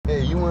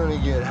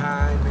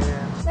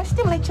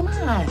Stimulate your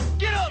mind.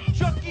 Get up,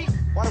 Chucky!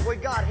 What have we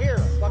got here?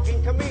 A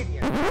fucking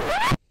comedian.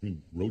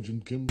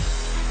 Rojan Kim?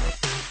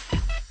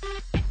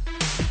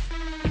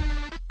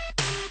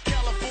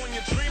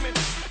 California dreaming.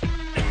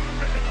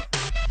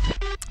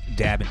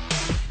 Dabbing.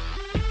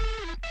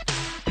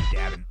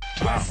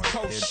 West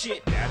Coast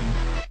shit. Dabbing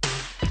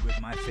with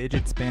my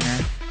fidget spinner.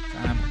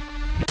 I'm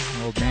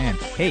an old man.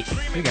 Hey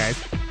guys.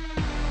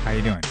 How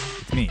you doing?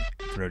 It's me,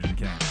 it's Rojan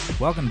Kim.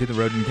 Welcome to the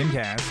Rojan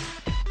Kimcast.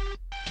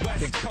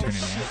 Thanks for tuning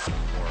in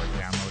or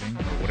downloading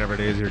or whatever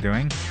it is you're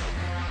doing.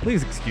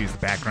 Please excuse the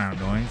background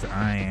noise.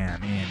 I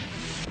am in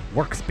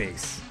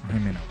workspace.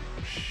 I'm in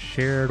a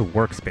shared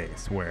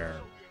workspace where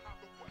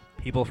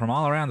people from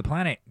all around the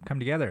planet come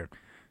together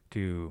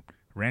to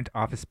rent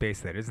office space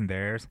that isn't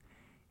theirs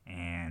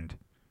and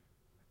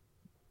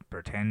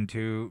pretend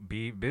to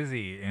be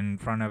busy in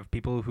front of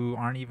people who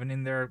aren't even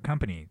in their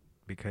company.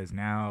 Because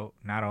now,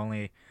 not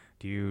only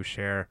do you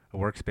share a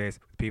workspace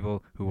with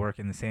people who work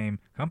in the same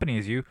company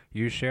as you,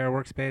 you share a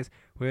workspace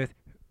with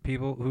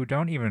people who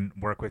don't even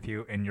work with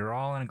you, and you're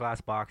all in a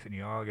glass box, and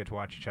you all get to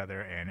watch each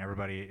other, and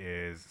everybody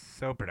is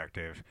so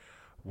productive.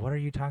 What are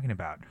you talking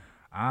about?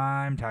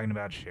 I'm talking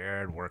about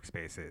shared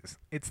workspaces.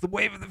 It's the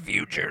wave of the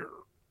future.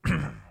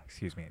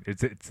 Excuse me.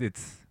 It's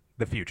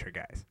the future,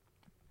 guys.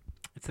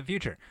 It's the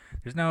future.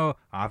 There's no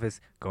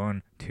office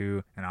going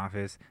to an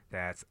office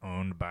that's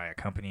owned by a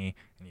company,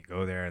 and you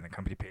go there, and the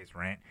company pays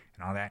rent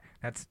and all that.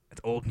 That's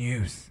old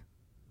news.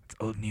 It's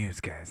old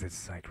news, guys.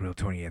 It's like real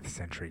 20th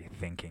century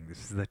thinking.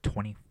 This is the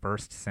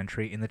 21st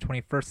century. In the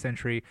 21st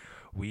century,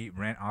 we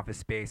rent office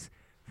space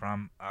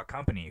from a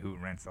company who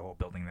rents the whole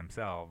building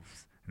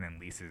themselves and then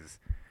leases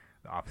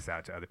the office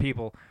out to other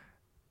people.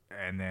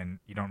 And then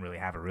you don't really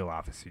have a real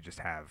office. You just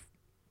have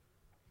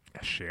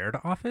a shared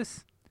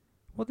office.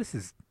 Well, this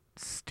is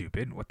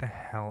stupid. What the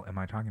hell am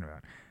I talking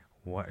about?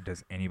 What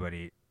does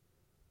anybody...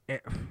 All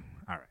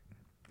right.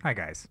 Hi,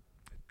 guys.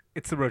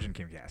 It's the Rojan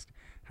Kimcast.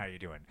 How you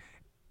doing?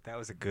 That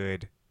was a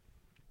good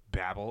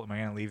babble. Am I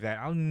going to leave that?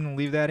 I'm going to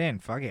leave that in.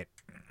 Fuck it.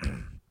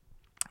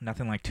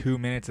 Nothing like 2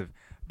 minutes of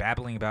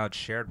babbling about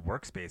shared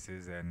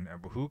workspaces and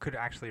who could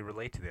actually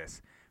relate to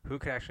this? Who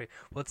could actually...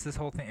 Well, it's this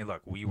whole thing. Hey,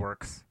 look,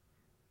 WeWork,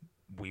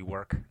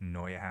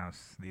 Neue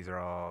House. These are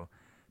all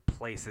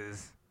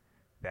places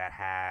that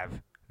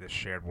have the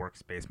shared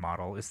workspace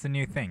model. It's the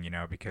new thing,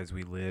 because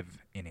we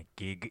live in a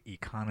gig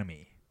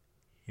economy.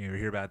 You ever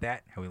hear about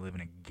that? How we live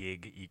in a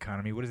gig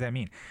economy? What does that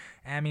mean?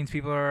 That means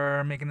people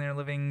are making their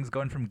livings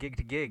going from gig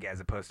to gig as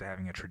opposed to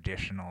having a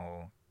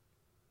traditional,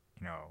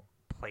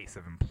 place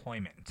of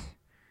employment.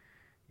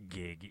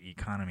 Gig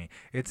economy.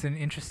 It's an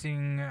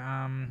interesting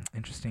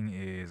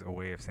is a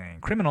way of saying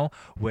criminal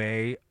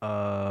way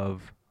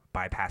of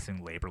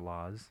bypassing labor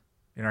laws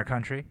in our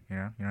country.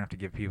 You don't have to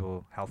give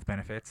people health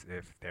benefits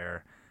if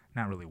they're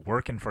not really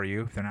working for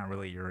you, if they're not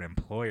really your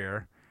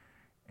employer,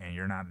 and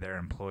you're not their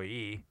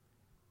employee.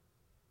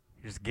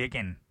 You're just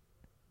gigging.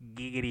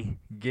 Giggity.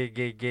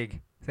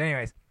 Gig. So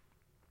anyways,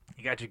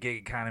 you got your gig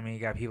economy, you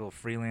got people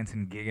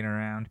freelancing, gigging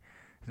around.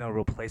 There's no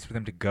real place for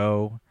them to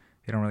go.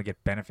 They don't really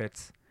get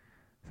benefits.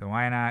 So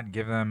why not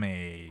give them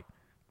a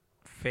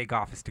fake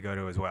office to go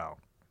to as well,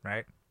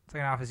 right? It's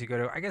like an office you go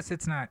to. I guess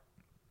it's not,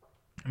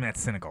 that's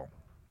cynical,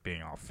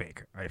 being all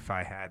fake. If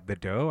I had the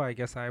dough, I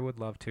guess I would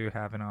love to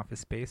have an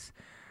office space.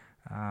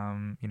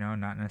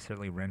 Not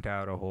necessarily rent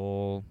out a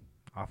whole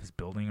office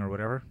building or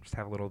whatever. Just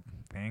have a little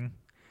thing,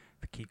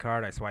 the key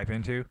card I swipe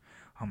into.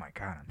 Oh my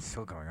God, I'm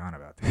still going on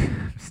about this.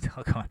 I'm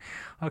still going.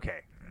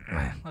 Okay,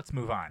 let's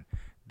move on.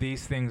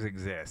 These things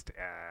exist.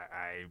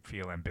 I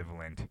feel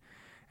ambivalent.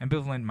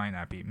 Ambivalent might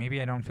not be.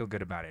 Maybe I don't feel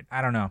good about it.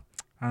 I don't know.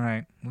 All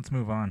right, let's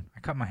move on.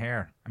 I cut my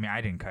hair. I mean,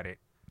 I didn't cut it.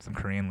 Some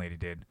Korean lady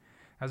did.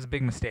 That was a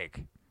big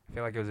mistake. I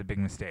feel like it was a big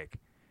mistake.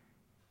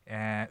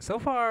 So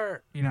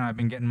far, I've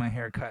been getting my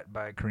hair cut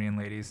by Korean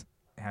ladies,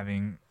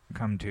 having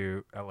come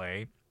to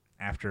LA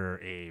after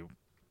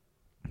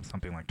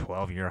something like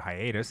 12-year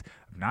hiatus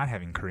of not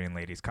having Korean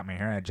ladies cut my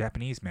hair. I had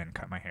Japanese men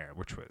cut my hair,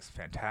 which was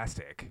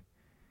fantastic.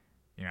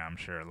 I'm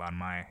sure a lot of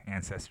my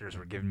ancestors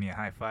were giving me a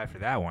high five for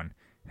that one.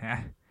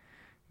 Yeah,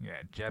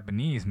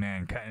 Japanese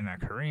man cutting a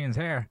Korean's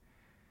hair.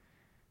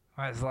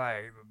 Well, it's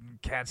like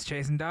cats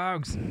chasing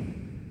dogs.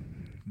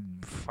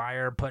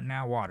 Fire putting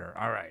out water.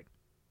 All right.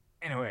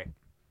 Anyway,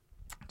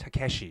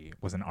 Takeshi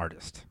was an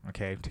artist,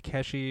 okay?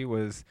 Takeshi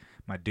was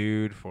my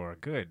dude for a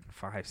good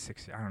 5,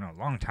 6, I don't know,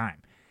 long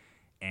time.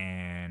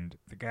 And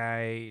the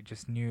guy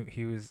just knew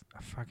he was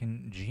a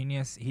fucking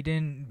genius. He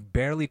didn't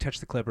barely touch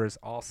the clippers,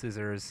 all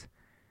scissors.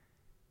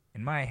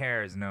 And my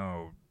hair is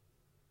no,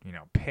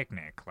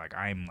 picnic. Like,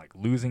 I'm,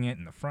 losing it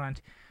in the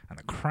front, on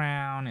the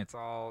crown.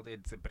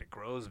 But it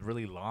grows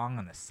really long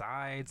on the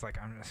sides. Like,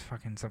 I'm just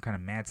fucking some kind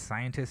of mad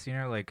scientist,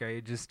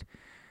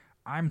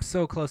 I'm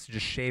so close to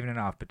just shaving it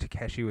off, but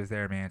Takeshi was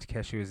there, man.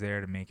 Takeshi was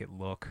there to make it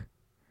look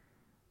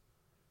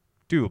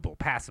doable,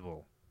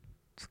 passable.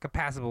 It's like a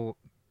passable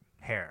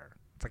hair.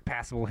 It's like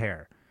passable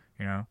hair,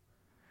 But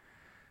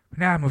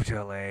now I moved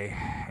to LA,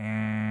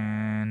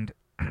 and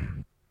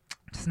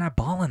just not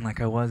balling like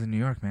I was in New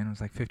York, man. It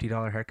was like $50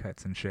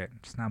 haircuts and shit.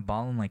 Just not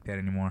balling like that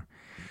anymore.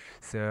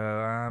 So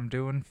I'm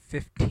doing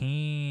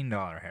 $15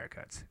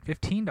 haircuts.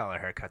 $15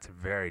 haircuts are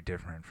very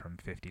different from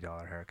 $50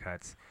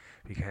 haircuts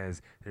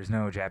because there's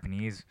no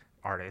Japanese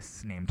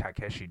artists named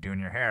Takeshi doing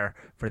your hair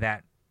for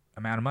that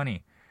amount of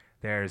money.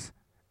 There's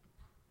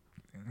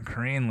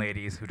Korean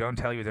ladies who don't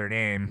tell you their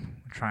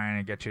name trying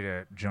to get you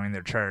to join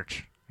their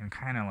church and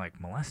kind of like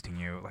molesting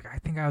you. Like, I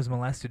think I was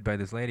molested by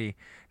this lady,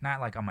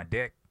 not like on my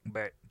dick,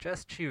 but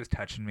just she was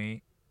touching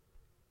me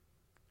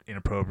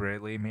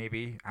inappropriately,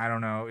 maybe. I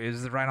don't know. It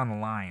was right on the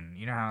line.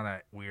 You know how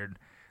that weird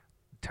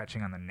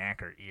touching on the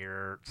neck or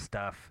ear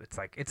stuff? It's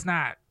like, it's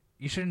not,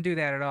 you shouldn't do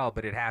that at all,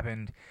 but it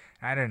happened.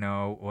 I don't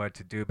know what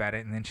to do about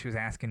it. And then she was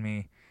asking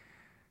me,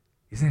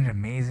 isn't it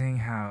amazing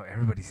how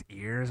everybody's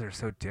ears are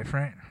so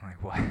different? I'm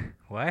like, what?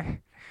 What?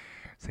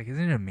 It's like,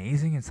 isn't it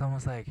amazing? It's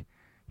almost like,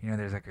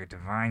 there's like a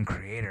divine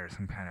creator,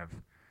 some kind of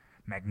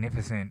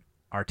magnificent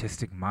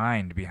artistic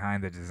mind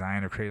behind the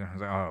design of creating. I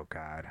was like, oh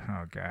God,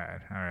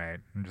 all right.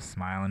 I'm just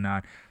smiling,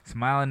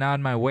 nod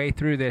my way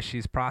through this.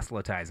 She's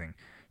proselytizing.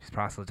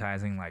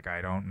 Like I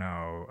don't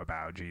know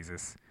about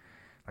Jesus.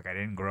 Like I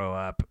didn't grow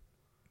up.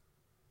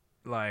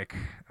 Like,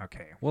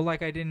 okay, well,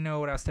 like I didn't know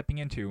what I was stepping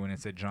into when it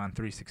said John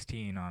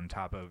 3:16 on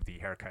top of the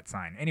haircut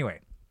sign. Anyway,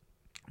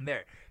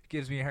 there,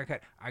 gives me a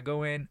haircut. I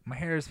go in, my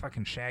hair is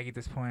fucking shaggy at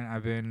this point.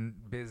 I've been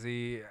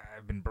busy,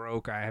 I've been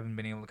broke, I haven't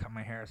been able to cut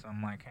my hair, so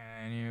I'm like,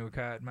 can you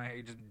cut my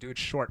hair? Just do it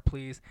short,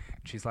 please.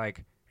 And she's like,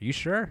 are you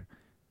sure?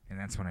 And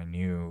that's when I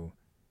knew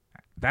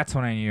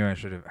I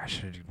should have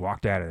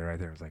walked out of there right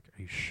there. I was like,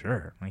 are you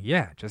sure? I'm like,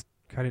 yeah, just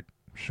cut it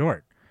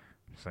short.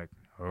 She's like,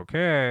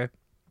 okay.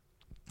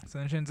 So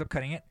then she ends up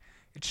cutting it.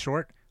 It's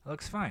short. It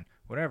looks fine.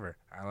 Whatever.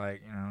 I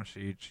like,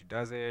 she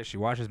does it. She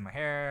washes my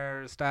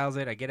hair, styles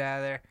it. I get out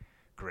of there.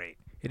 Great.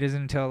 It isn't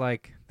until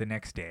like the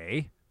next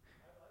day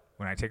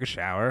when I take a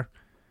shower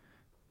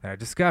that I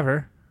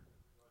discover,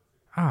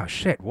 oh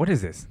shit, what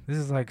is this? This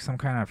is like some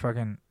kind of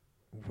fucking,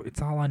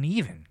 it's all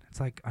uneven.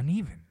 It's like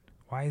uneven.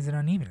 Why is it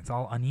uneven? It's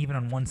all uneven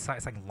on one side.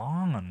 It's like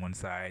long on one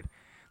side.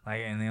 Like,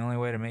 and the only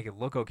way to make it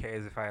look okay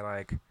is if I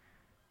like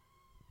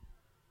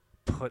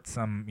put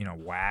some,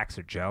 wax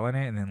or gel in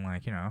it and then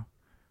like,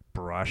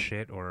 brush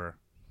it or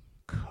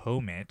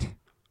comb it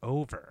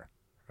over,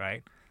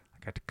 right?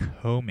 I got to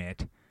comb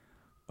it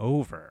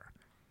over.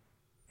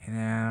 And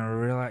then I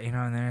realized,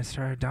 and then it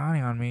started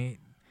dawning on me,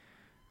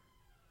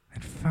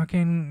 that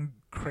fucking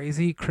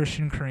crazy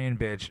Christian Korean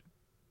bitch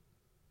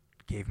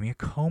gave me a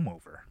comb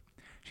over.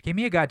 She gave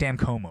me a goddamn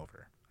comb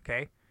over,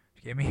 okay?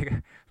 She gave me,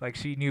 like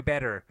she knew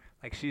better.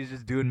 Like she's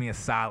just doing me a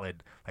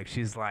solid. Like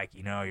she's like,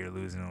 you're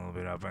losing a little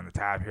bit up on the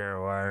top here.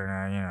 Why don't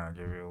I,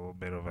 give you a little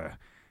bit of a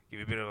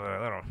little,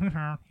 a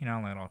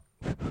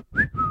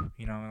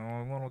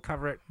little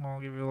cover it. I'll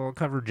give you a little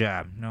cover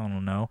job. No one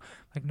will know.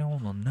 Like no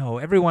one will know.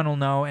 Everyone will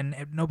know, and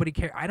nobody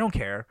care. I don't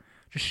care.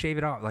 Just shave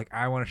it off. Like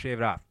I want to shave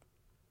it off.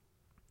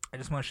 I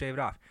just want to shave it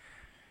off.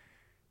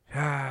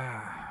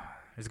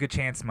 There's a good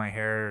chance my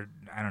hair,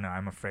 I don't know,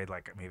 I'm afraid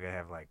like maybe I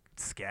have like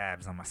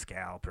scabs on my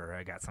scalp or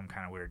I got some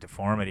kind of weird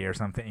deformity or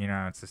something,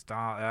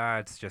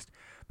 it's just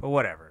but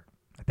whatever.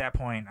 At that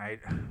point, I'm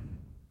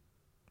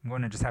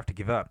going to just have to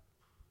give up.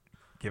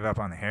 Give up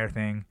on the hair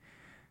thing,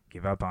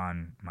 give up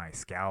on my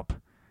scalp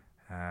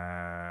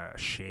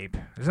shape.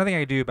 There's nothing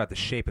I can do about the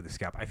shape of the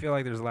scalp. I feel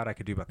like there's a lot I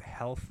could do about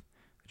the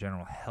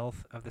general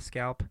health of the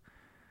scalp.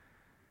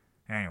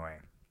 Anyway.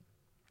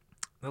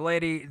 The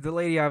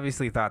lady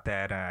obviously thought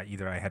that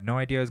either I had no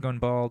idea I was going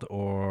bald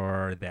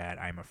or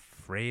that I'm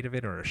afraid of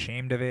it or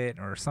ashamed of it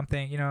or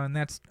something, and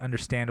that's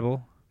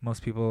understandable.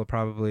 Most people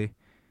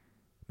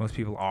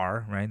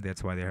are, right?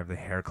 That's why they have the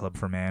hair club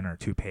for men or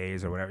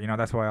toupees or whatever.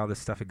 That's why all this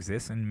stuff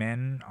exists. And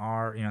men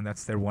are,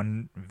 that's their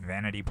one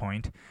vanity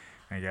point,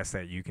 I guess,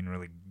 that you can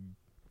really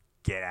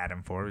get at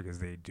them for because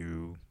they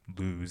do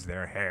lose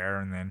their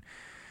hair. And then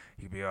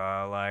you'd be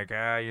all like,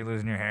 you're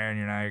losing your hair and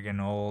you're getting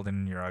old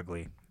and you're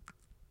ugly.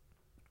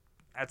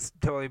 That's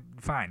totally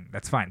fine.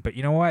 That's fine. But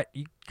you know what?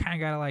 You kind of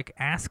got to like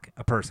ask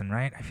a person,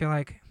 right? I feel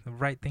like the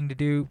right thing to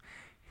do,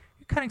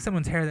 you're cutting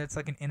someone's hair, that's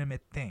like an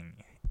intimate thing.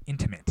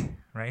 Intimate,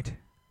 right?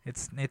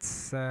 It's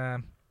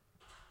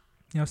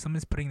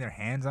someone's putting their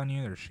hands on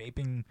you, they're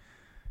shaping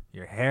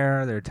your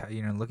hair, they're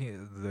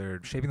they're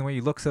shaping the way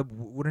you look. So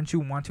wouldn't you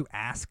want to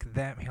ask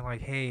them,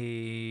 like,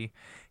 hey,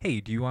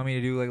 do you want me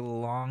to do like a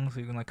little long so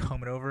you can like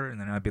comb it over? And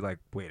then I'd be like,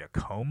 wait, a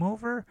comb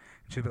over? And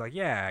she'd be like,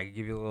 yeah, I can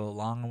give you a little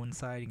long on one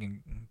side, you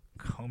can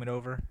comb it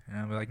over. And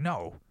I'd be like,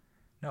 no,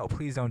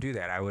 please don't do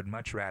that. I would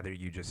much rather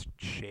you just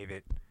shave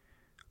it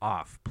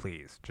off,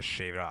 please. Just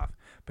shave it off.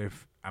 But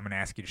if I'm going to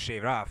ask you to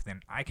shave it off,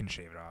 then I can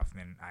shave it off.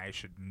 Then I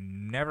should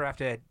never have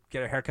to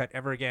get a haircut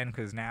ever again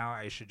because now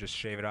I should just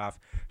shave it off,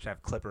 should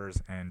have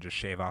clippers, and just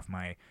shave off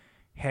my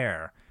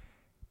hair.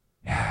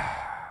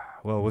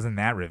 Well, wasn't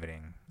that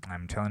riveting?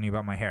 I'm telling you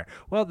about my hair.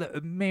 Well,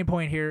 the main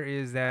point here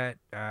is that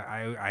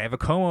I have a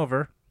comb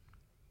over.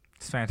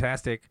 It's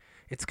fantastic.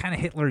 It's kind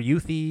of Hitler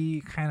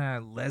Youthy, kind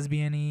of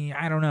lesbian-y.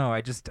 I don't know. I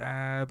just,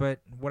 but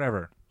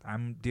whatever.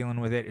 I'm dealing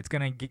with it. It's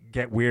gonna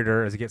get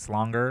weirder as it gets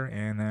longer,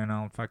 and then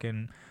I'll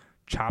fucking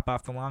chop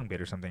off the long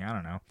bit or something. I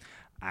don't know.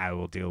 I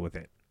will deal with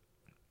it.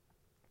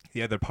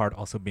 The other part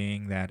also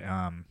being that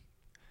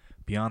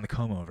beyond the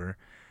comb over,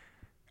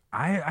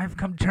 I've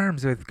come to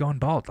terms with going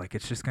bald. Like,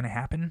 it's just gonna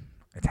happen.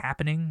 It's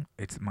happening.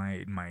 It's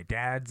my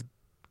dad's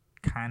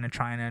kind of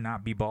trying to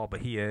not be bald,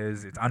 but he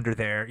is. It's under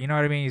there. You know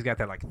what I mean? He's got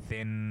that like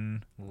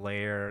thin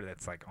layer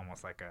that's like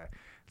almost like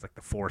it's like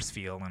the force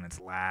field on its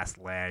last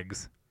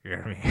legs. You know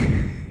what I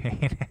mean?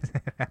 It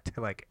have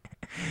to like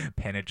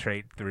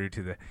penetrate through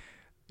to the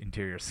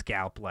interior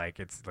scalp, like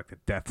it's like the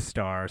Death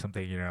Star or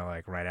something. You know,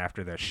 like right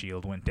after the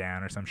shield went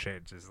down or some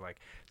shit. It's just like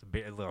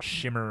a little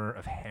shimmer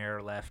of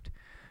hair left.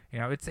 You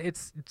know, it's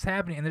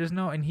happening, and there's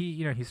no. And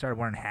he started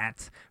wearing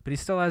hats, but he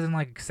still hasn't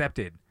like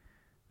accepted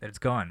that it's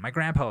gone. My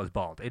grandpa was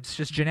bald. It's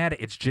just genetic.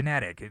 It's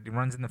genetic. It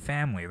runs in the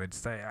family.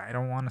 I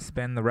don't want to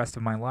spend the rest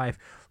of my life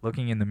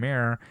looking in the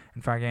mirror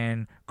and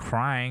fucking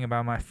crying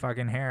about my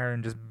fucking hair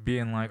and just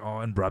being like, oh,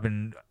 and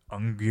rubbing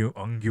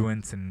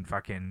unguents and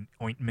fucking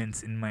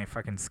ointments in my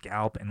fucking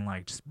scalp and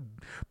like, just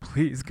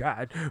please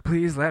God,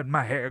 please let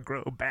my hair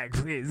grow back,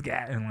 please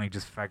God. And like,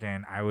 just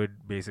fucking, I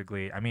would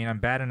basically, I mean, I'm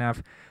bad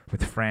enough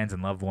with friends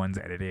and loved ones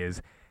as it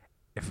is.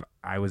 If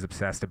I was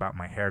obsessed about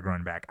my hair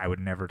growing back, I would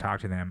never talk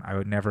to them. I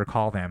would never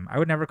call them. I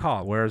would never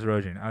call. Where's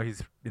Rojan? Oh,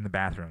 he's in the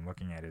bathroom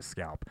looking at his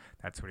scalp.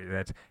 That's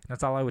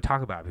all I would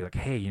talk about. I'd be like,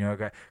 hey,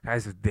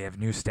 guys, they have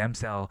new stem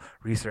cell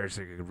research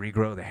that could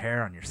regrow the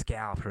hair on your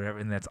scalp or whatever.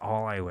 And that's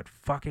all I would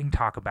fucking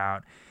talk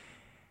about.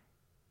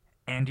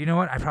 And you know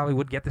what? I probably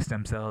would get the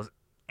stem cells,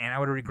 and I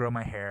would regrow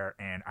my hair,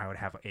 and I would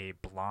have a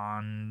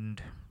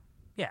blonde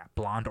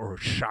or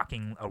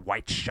a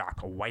white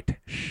shock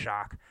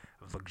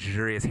of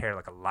luxurious hair,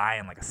 like a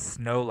lion, like a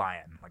snow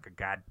lion, like a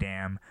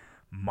goddamn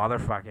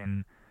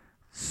motherfucking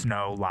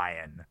snow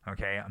lion,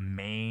 okay? A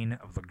mane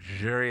of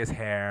luxurious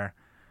hair.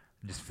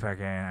 I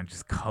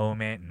just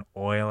comb it and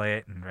oil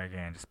it and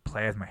fucking just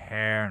play with my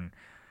hair and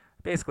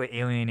basically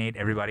alienate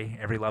everybody,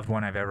 every loved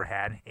one I've ever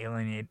had,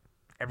 alienate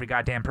every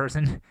goddamn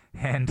person,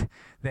 and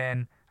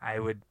then I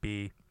would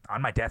be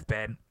on my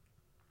deathbed,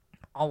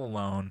 all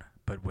alone,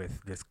 but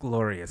with this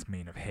glorious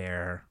mane of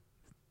hair,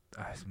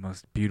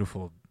 most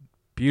beautiful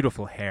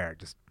hair,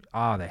 just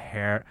the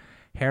hair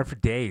for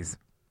days,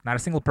 not a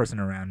single person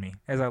around me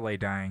as I lay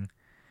dying,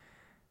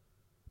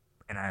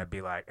 and I'd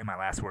be like, and my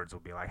last words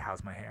would be like,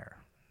 how's my hair?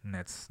 And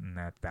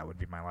that would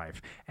be my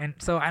life. And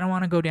so I don't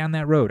want to go down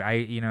that road.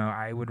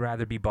 I would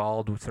rather be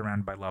bald,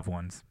 surrounded by loved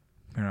ones.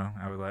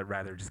 I would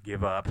rather just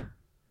give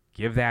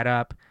that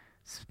up,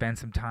 spend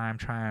some time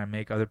trying to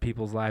make other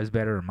people's lives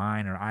better, or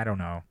mine, or I don't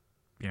know.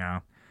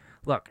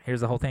 Look, here's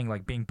the whole thing.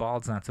 Like, being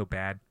bald's not so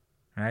bad,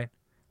 right?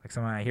 Like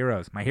some of my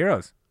heroes,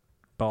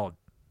 bald.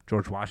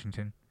 George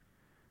Washington,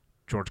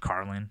 George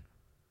Carlin,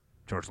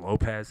 George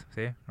Lopez,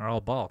 see? Are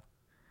all bald,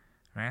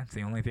 right? It's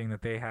the only thing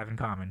that they have in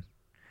common.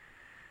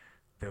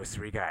 Those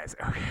three guys.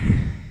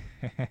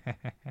 Okay.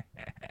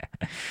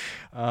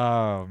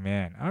 Oh,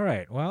 man. All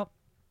right. Well,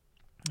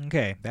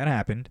 okay. That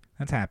happened.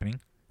 That's happening.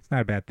 It's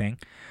not a bad thing.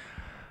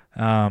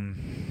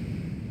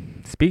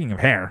 Speaking of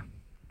hair.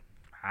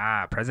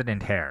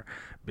 President Hair.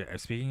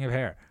 Speaking of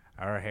hair.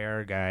 Our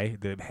hair guy,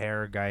 the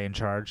hair guy in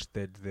charge,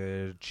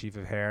 the chief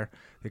of hair,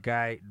 the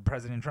guy,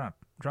 President Trump.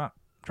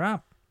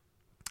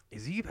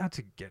 Is he about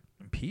to get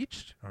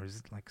impeached? Or is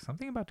it like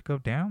something about to go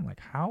down? Like,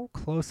 how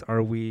close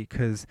are we?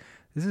 Because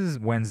this is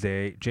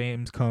Wednesday.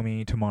 James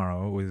Comey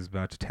tomorrow is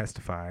about to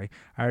testify.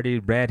 I already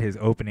read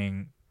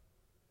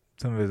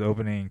some of his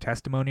opening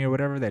testimony or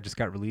whatever that just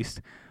got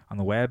released on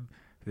the web,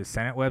 the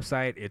Senate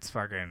website. It's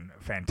fucking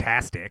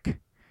fantastic.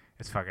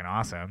 It's fucking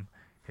awesome.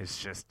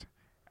 It's just,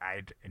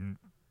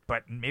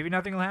 but maybe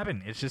nothing will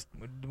happen. It's just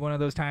one of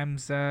those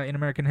times in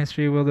American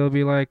history where they'll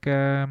be like,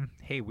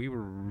 hey, we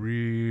were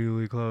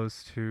really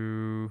close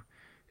to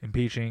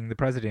impeaching the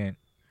president,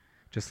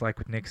 just like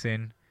with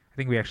Nixon. I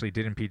think we actually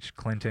did impeach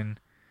Clinton,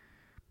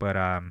 but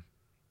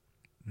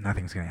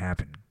nothing's going to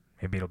happen.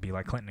 Maybe it'll be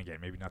like Clinton again.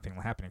 Maybe nothing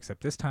will happen,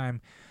 except this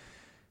time,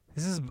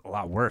 this is a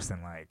lot worse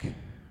than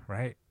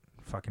right?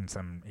 Fucking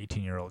some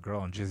 18-year-old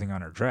girl and jizzing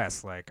on her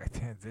dress. Like, I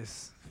think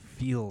this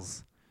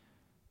feels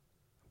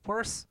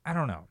worse. I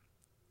don't know.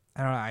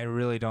 I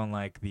really don't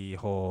like the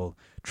whole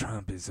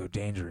Trump is so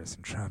dangerous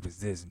and Trump is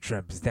this and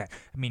Trump is that.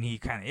 I mean, he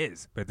kind of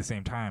is, but at the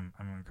same time,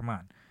 I mean, come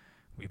on.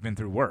 We've been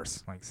through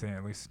worse. Like, say,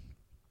 at least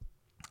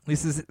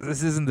this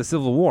isn't the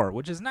Civil War,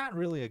 which is not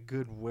really a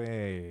good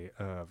way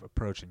of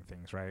approaching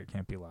things, right? It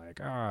can't be like,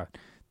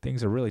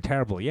 things are really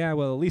terrible. Yeah,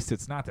 well, at least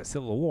it's not the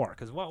Civil War,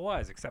 because what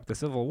was except the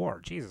Civil War?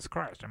 Jesus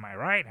Christ, am I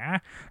right, huh?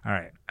 All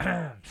right.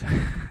 I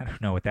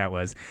don't know what that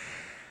was.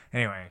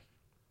 Anyway.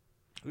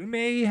 We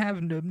may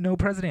have no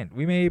president.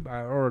 We may,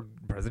 or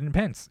President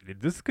Pence.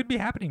 This could be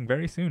happening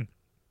very soon.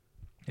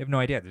 You have no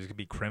idea. There's could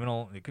be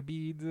criminal. It could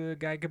be the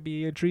guy could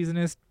be a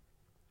treasonous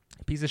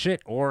piece of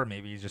shit, or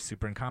maybe he's just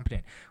super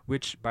incompetent.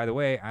 Which, by the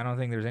way, I don't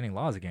think there's any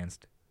laws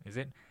against. Is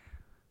it?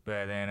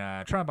 But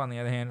then Trump, on the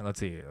other hand, let's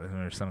see.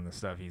 There's some of the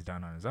stuff he's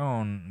done on his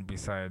own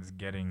besides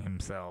getting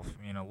himself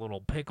in a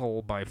little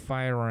pickle by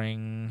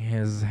firing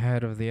his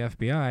head of the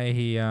FBI.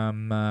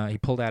 He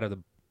pulled out of the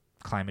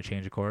climate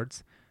change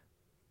accords.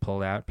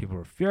 Pulled out. People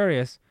were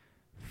furious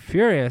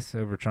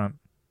over Trump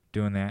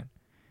doing that.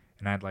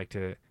 And I'd like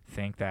to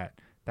think that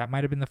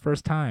might have been the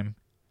first time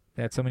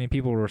that so many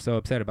people were so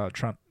upset about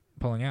Trump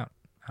pulling out.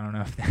 I don't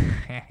know if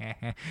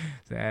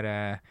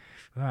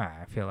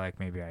I feel like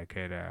maybe I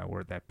could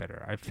word that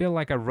better. I feel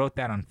like I wrote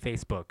that on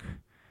Facebook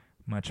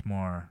much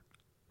more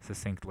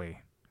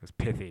succinctly. It was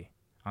pithy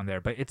on there,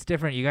 but it's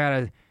different. You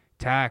gotta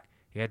talk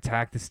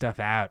this stuff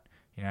out.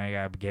 You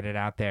gotta get it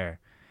out there.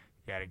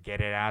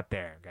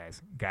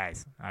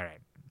 Guys. All right.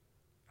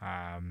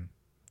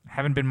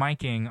 Haven't been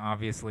miking,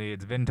 obviously.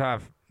 It's been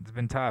tough.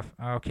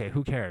 Okay,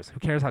 who cares? Who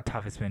cares how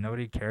tough it's been?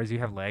 Nobody cares. You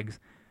have legs.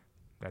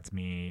 That's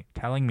me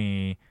telling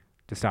me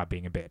to stop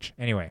being a bitch.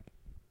 Anyway.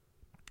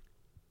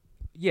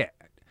 Yeah.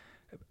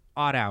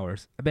 Odd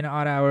hours. I've been at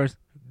odd hours.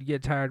 You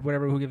get tired,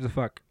 whatever, who gives a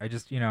fuck? I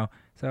just,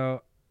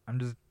 so I'm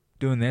just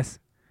doing this.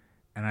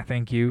 And I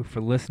thank you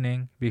for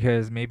listening,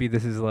 because maybe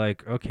this is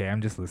like, okay,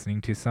 I'm just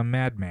listening to some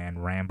madman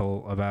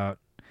ramble about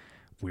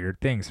weird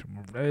things.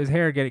 His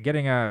hair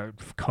getting a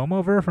comb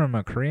over from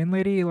a Korean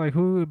lady? Like,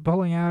 who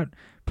pulling out,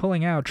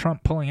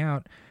 Trump pulling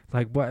out?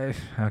 Like, what?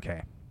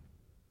 Okay.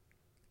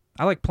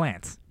 I like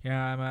plants.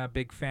 I'm a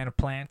big fan of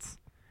plants.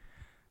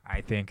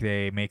 I think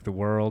they make the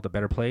world a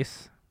better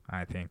place.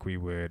 I think we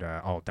would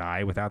all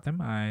die without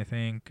them. I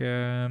think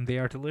they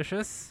are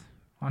delicious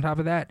on top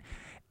of that.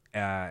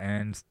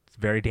 And it's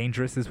very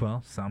dangerous as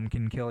well. Some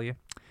can kill you.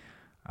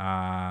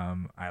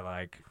 I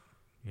like,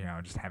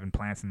 just having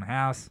plants in the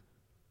house.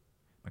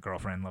 My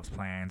girlfriend loves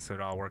plants, so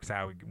it all works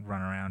out. We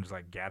run around just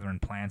like gathering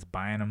plants,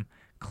 buying them,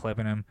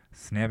 clipping them,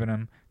 snipping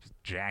them, just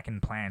jacking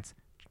plants,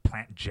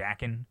 plant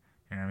jacking.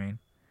 You know what I mean?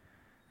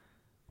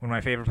 One of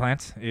my favorite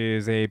plants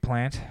is a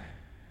plant.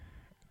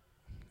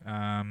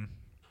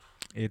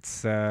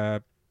 It's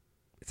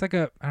like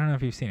I don't know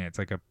if you've seen it. It's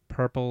like a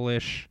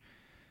purplish,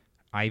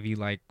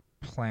 ivy-like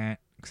plant,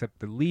 except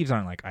the leaves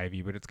aren't like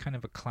ivy, but it's kind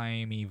of a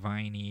climby,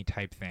 viney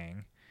type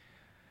thing.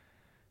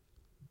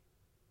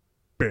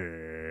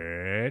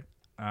 But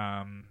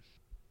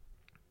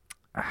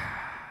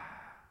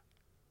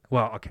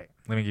well, okay.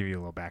 Let me give you a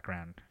little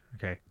background.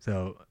 Okay,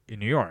 so in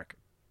New York,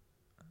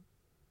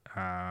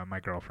 my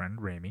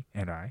girlfriend Rami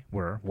and I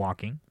were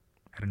walking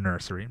at a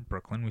nursery in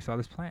Brooklyn. We saw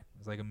this plant. It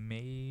was like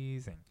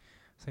amazing.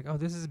 It's like, oh,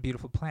 this is a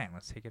beautiful plant.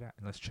 Let's take it out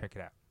and let's check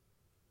it out.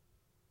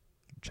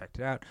 Checked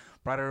it out.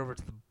 Brought it over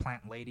to the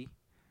plant lady,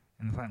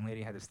 and the plant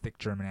lady had this thick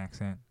German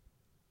accent,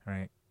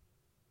 right?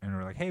 And we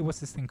were like, hey, what's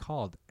this thing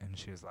called? And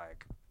she was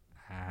like,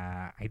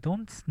 I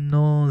don't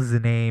know the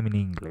name in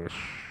English.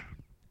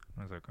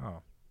 I was like,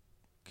 oh,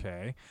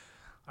 okay.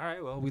 All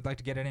right, well, we'd like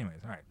to get it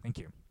anyways. All right, thank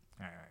you.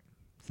 All right.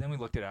 So then we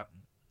looked it up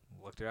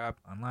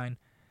online.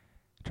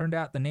 Turned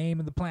out the name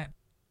of the plant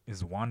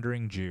is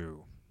Wandering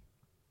Jew,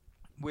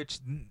 which,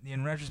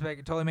 in retrospect,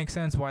 it totally makes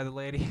sense why the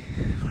lady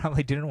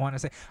probably didn't want to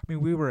say. I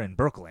mean, we were in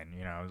Brooklyn,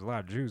 there's a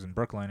lot of Jews in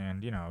Brooklyn,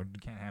 and, you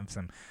can't have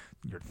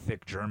your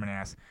thick German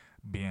ass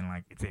being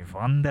like, it's a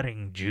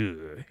wandering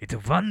Jew. It's a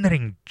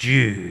wandering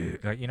Jew.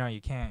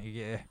 You can't,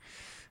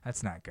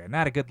 that's not good.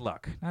 Not a good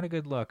look. Not a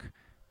good look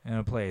in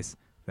a place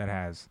that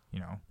has,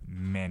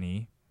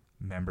 many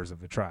members of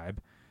the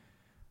tribe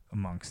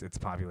amongst its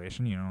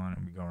population. You don't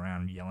want to go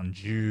around yelling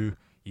Jew.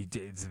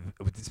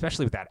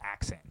 Especially with that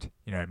accent.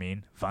 You know what I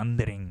mean?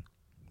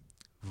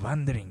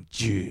 Wandering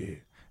Jew.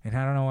 And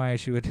I don't know why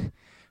she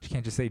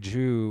can't just say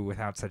Jew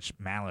without such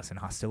malice and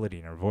hostility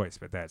in her voice,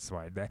 but that's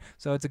why.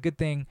 So it's a good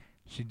thing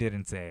she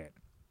didn't say it.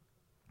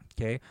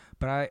 Okay?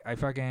 But I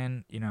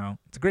fucking,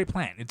 it's a great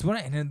plant. And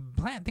the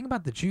plant, thing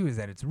about the Jew is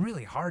that it's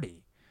really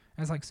hardy.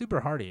 And it's like super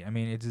hardy. I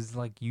mean, it's just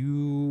like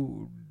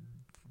you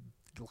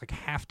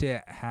have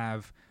to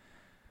have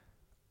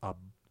a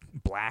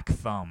black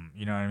thumb,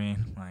 you know what I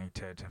mean? Like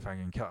to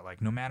fucking kill it.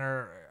 Like, no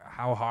matter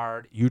how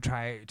hard you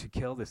try to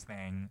kill this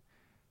thing,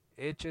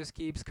 it just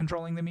keeps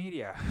controlling the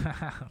media.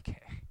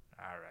 Okay.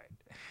 All right.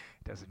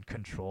 It doesn't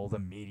control the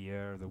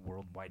media or the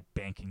worldwide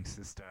banking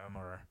system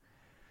or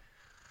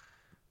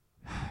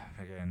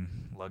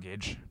again,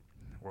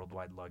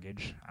 worldwide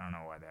luggage. I don't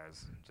know why that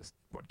was just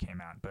what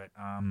came out, but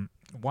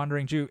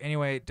Wandering Jew.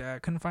 Anyway,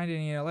 couldn't find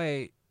any in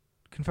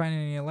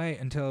LA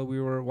until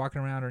we were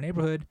walking around our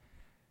neighborhood,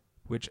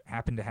 which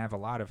happened to have a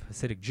lot of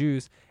Hasidic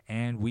Jews,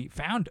 and we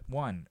found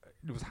one.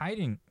 It was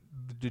hiding.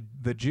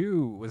 The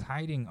Jew was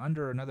hiding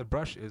under another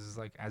brush. Is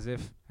like as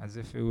if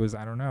it was,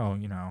 I don't know,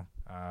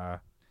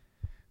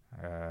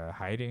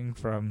 hiding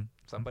from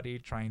somebody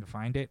trying to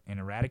find it and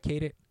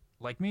eradicate it,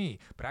 like me.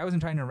 But I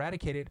wasn't trying to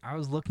eradicate it. I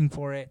was looking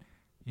for it.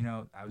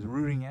 I was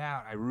rooting it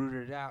out. I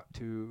rooted it out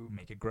to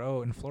make it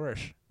grow and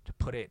flourish. To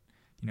put it,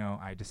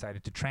 I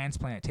decided to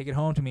transplant it, take it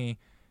home to me,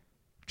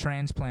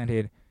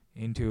 transplanted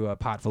into a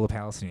pot full of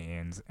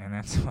Palestinians, and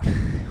that's what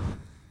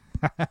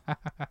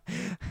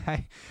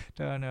I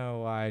don't know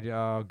why.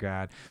 Oh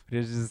God, but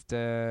it's just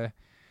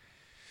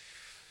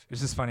It's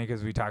just funny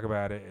because we talk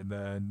about it,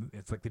 and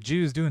it's like the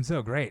Jew's doing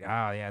so great.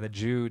 Oh yeah, the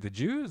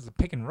Jew's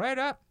picking right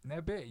up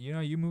that bit. You know,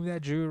 you move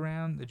that Jew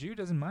around. The Jew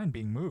doesn't mind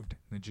being moved.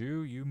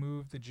 You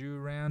move the Jew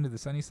around to the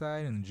sunny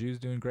side, and the Jew's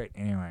doing great.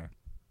 Anyway,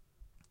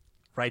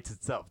 writes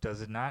itself,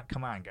 does it not?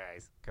 Come on,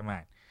 guys, come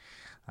on.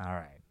 All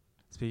right.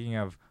 Speaking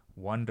of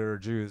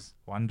Jews,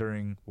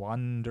 wandering.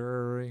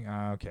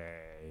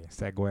 Okay,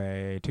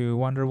 segue to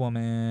Wonder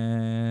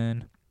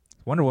Woman.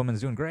 Wonder Woman's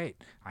doing great.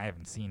 I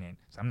haven't seen it,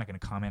 so I'm not going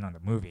to comment on the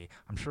movie.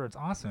 I'm sure it's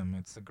awesome.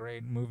 It's a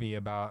great movie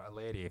about a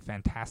lady, a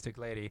fantastic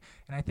lady.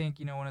 And I think,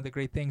 one of the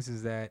great things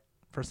is that,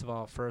 first of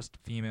all, first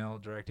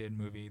female-directed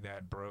movie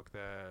that broke the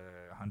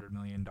 $100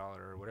 million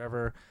or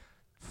whatever.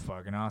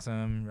 Fucking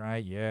awesome,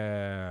 right?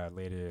 Yeah,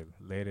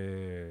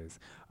 ladies.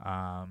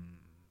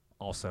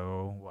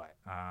 Also, what?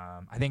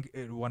 I think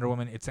Wonder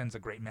Woman, it sends a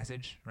great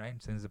message, right?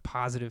 It sends a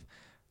positive,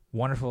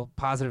 wonderful,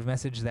 positive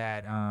message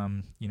that,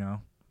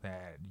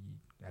 that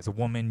as a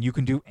woman, you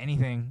can do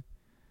anything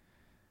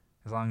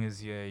as long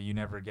as you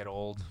never get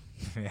old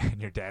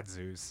and your dad's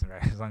Zeus,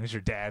 right? As long as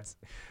your dad's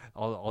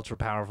ultra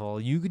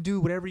powerful, you could do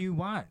whatever you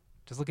want.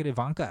 Just look at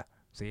Ivanka.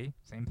 See?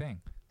 Same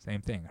thing.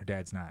 Her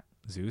dad's not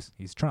Zeus.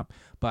 He's Trump.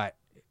 But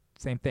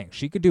same thing.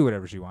 She could do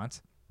whatever she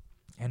wants.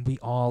 And we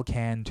all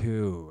can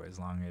too, as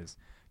long as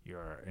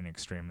you're an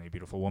extremely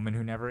beautiful woman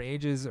who never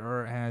ages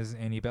or has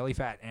any belly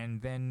fat.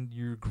 And then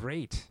you're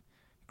great.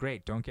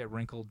 Great. Don't get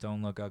wrinkled.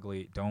 Don't look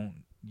ugly.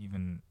 Don't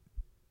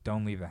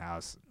leave the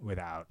house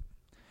without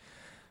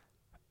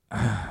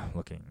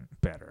looking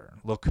better.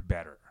 Look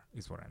better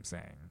is what I'm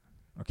saying.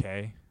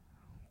 Okay?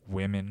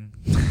 Women.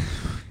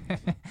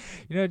 I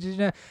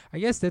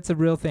guess that's a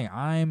real thing.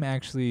 I'm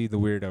actually the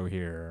weirdo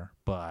here,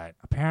 but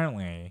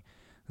apparently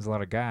there's a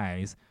lot of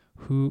guys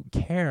who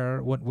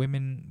care what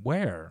women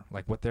wear,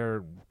 like what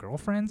their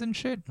girlfriends and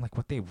shit, like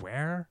what they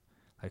wear.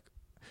 Like,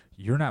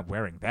 you're not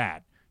wearing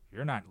that.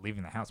 You're not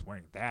leaving the house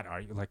wearing that,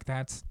 are you? Like,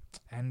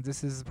 and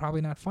this is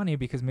probably not funny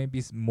because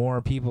maybe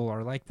more people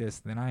are like this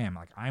than I am.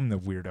 Like, I'm the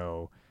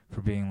weirdo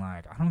for being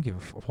like, I don't give a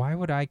why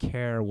would I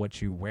care what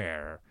you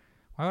wear?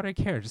 Why would I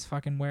care? Just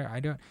fucking wear.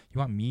 You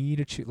want me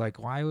to choose? Like,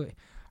 why would,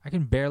 I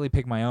can barely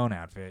pick my own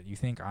outfit. You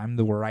think I'm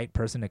the right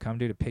person to come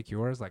to pick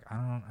yours? Like,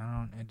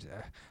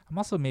 I'm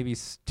also maybe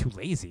too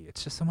lazy.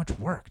 It's just so much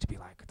work to be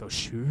like, those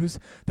shoes.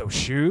 I'm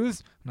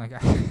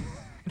like, I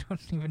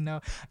don't even know.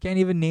 I can't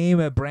even name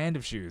a brand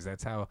of shoes.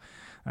 That's how.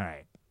 All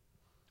right.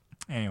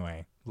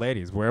 Anyway,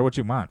 ladies, wear what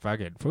you want. Fuck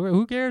it.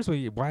 Who cares?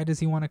 Why does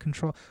he want to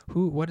control?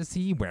 What is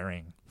he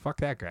wearing? Fuck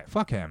that guy.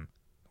 Fuck him.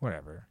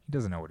 Whatever. He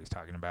doesn't know what he's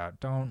talking about.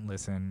 Don't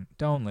listen.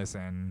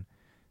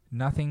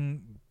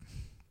 Nothing.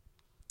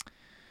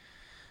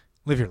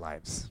 Live your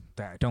lives.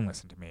 Don't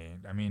listen to me.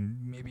 I mean,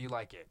 maybe you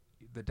like it.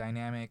 The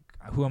dynamic.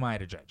 Who am I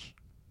to judge?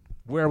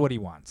 Wear what he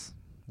wants.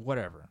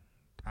 Whatever.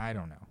 I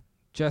don't know.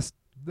 Just.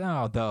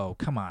 No, though,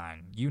 come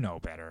on. You know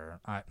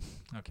better.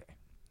 Okay.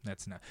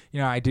 That's not.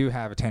 I do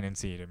have a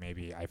tendency to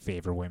maybe I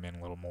favor women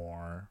a little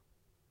more,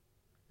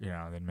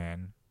 than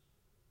men.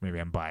 Maybe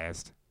I'm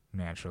biased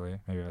naturally.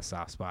 Maybe I have a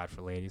soft spot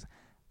for ladies.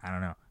 I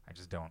don't know. I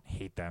just don't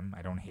hate them.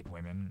 I don't hate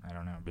women. I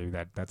don't know. Maybe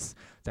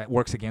that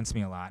works against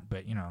me a lot,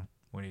 but,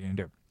 what are you going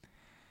to do?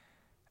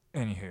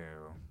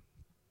 Anywho,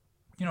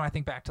 I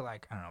think back to,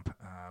 like, I don't know,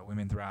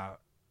 women throughout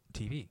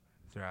TV,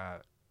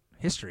 throughout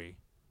history,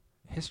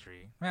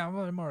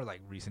 well, more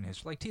like recent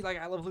history, like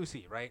I Love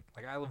Lucy, right?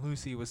 Like, I Love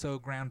Lucy was so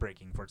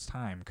groundbreaking for its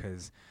time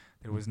because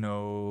there was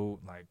no,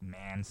 like,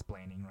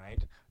 mansplaining,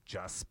 right?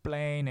 Just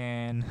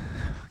splaining.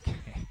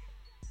 Okay.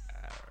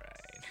 All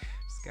right.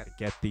 Just got to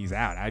get these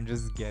out. I'm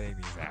just getting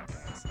these out,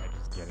 guys.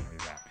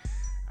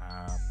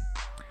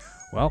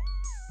 Well,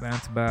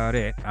 that's about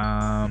it.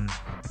 I'm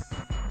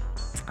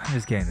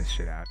just getting this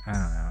shit out. I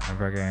don't know.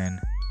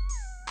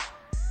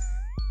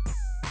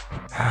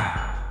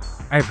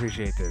 I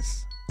appreciate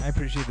this. I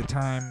appreciate the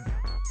time.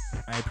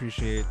 I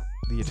appreciate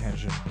the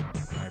attention.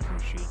 I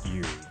appreciate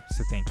you.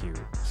 So thank you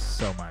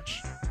so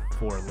much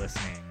for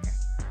listening.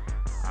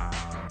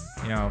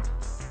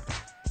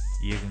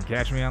 You can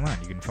catch me online.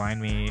 You can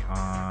find me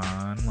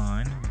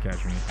online. You can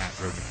catch me at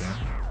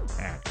Roginkim,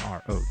 at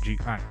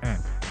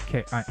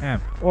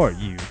ROGINKIM. Or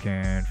you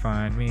can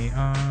find me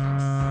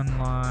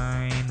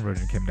online,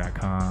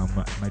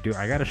 roginkim.com.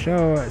 I got a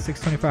show at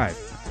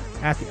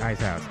 6:25 at the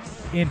Ice House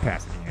in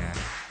Pasadena.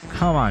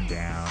 Come on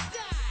down.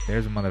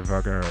 There's a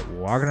motherfucker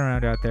walking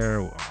around out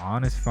there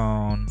on his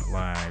phone,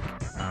 like,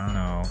 I don't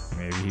know,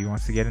 maybe he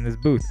wants to get in this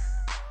booth.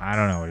 I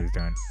don't know what he's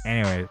doing.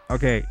 Anyway,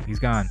 okay, he's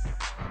gone.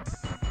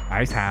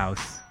 Ice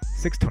House,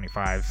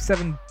 6:25,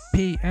 7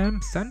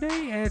 p.m.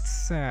 Sunday?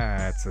 It's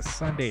a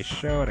Sunday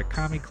show at a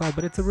comedy club,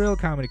 but it's a real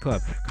comedy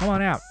club. Come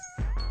on out.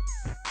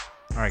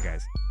 All right,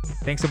 guys.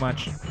 Thanks so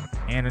much,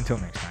 and until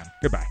next time,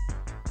 goodbye.